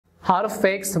How to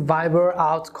fix Viber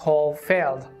out call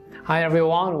failed. Hi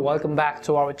everyone, welcome back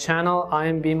to our channel. I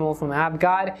am Bimo from App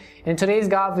Guide. In today's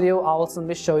guide video, I will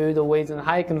simply show you the ways and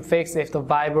how you can fix if the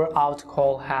Viber out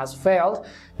call has failed.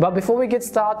 But before we get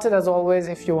started, as always,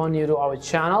 if you are new to our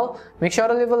channel, make sure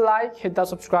to leave a like, hit that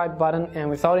subscribe button, and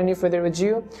without any further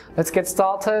ado, let's get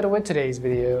started with today's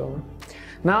video.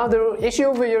 Now the issue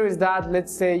over here is that,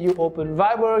 let's say you open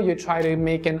Viber, you try to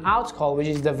make an out call, which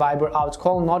is the Viber out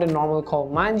call, not a normal call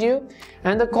mind you,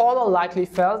 and the call will likely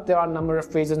fail. There are a number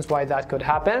of reasons why that could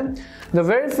happen. The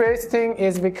very first thing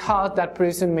is because that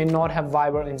person may not have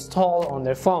Viber installed on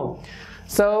their phone.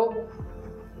 So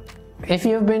if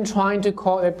you've been trying to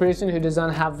call a person who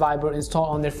doesn't have Viber installed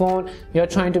on their phone, you're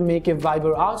trying to make a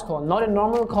Viber out call, not a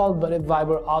normal call but a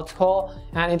Viber out call,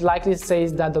 and it likely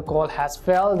says that the call has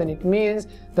failed, then it means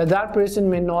that that person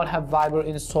may not have Viber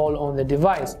installed on the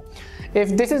device.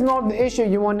 If this is not the issue,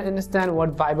 you want to understand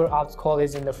what Viber out call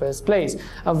is in the first place.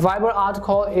 A Viber out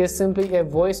call is simply a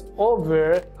voice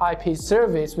over IP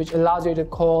service which allows you to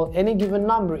call any given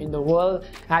number in the world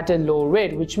at a low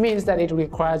rate, which means that it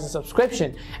requires a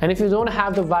subscription. And if you don't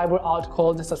have the Viber out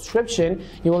call, the subscription,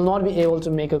 you will not be able to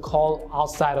make a call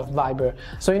outside of Viber.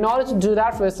 So in order to do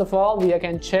that, first of all, we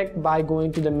can check by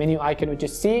going to the menu icon which you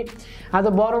see at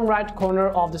the bottom right corner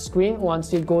of the screen.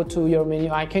 Once you go to your menu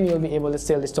icon, you'll be able to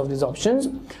see a list of these options.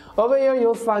 Over here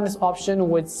you'll find this option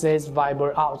which says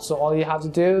Viber out. So all you have to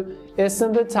do is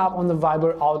simply tap on the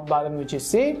Viber out button which you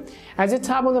see. As you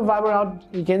tap on the Viber out,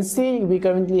 you can see we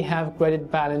currently have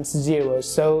credit balance 0.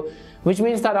 So which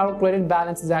means that our credit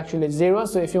balance is actually 0.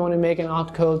 So if you want to make an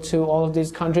out call to all of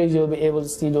these countries, you'll be able to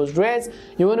see those rates.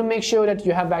 You want to make sure that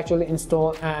you have actually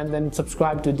installed and then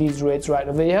subscribed to these rates right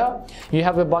over here. You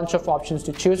have a bunch of options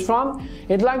to choose from.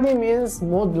 It likely means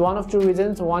one of two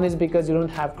reasons. One is because you don't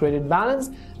have credit balance.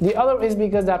 The other is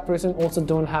because that person also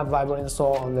don't have Viber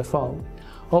installed on their phone.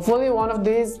 Hopefully one of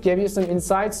these gave you some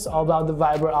insights about the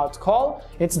Viber out call.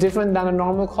 It's different than a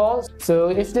normal call. So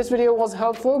if this video was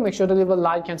helpful, make sure to leave a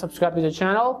like and subscribe to the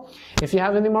channel. If you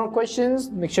have any more questions,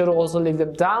 make sure to also leave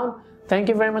them down. Thank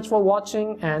you very much for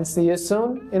watching and see you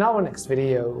soon in our next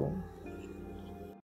video.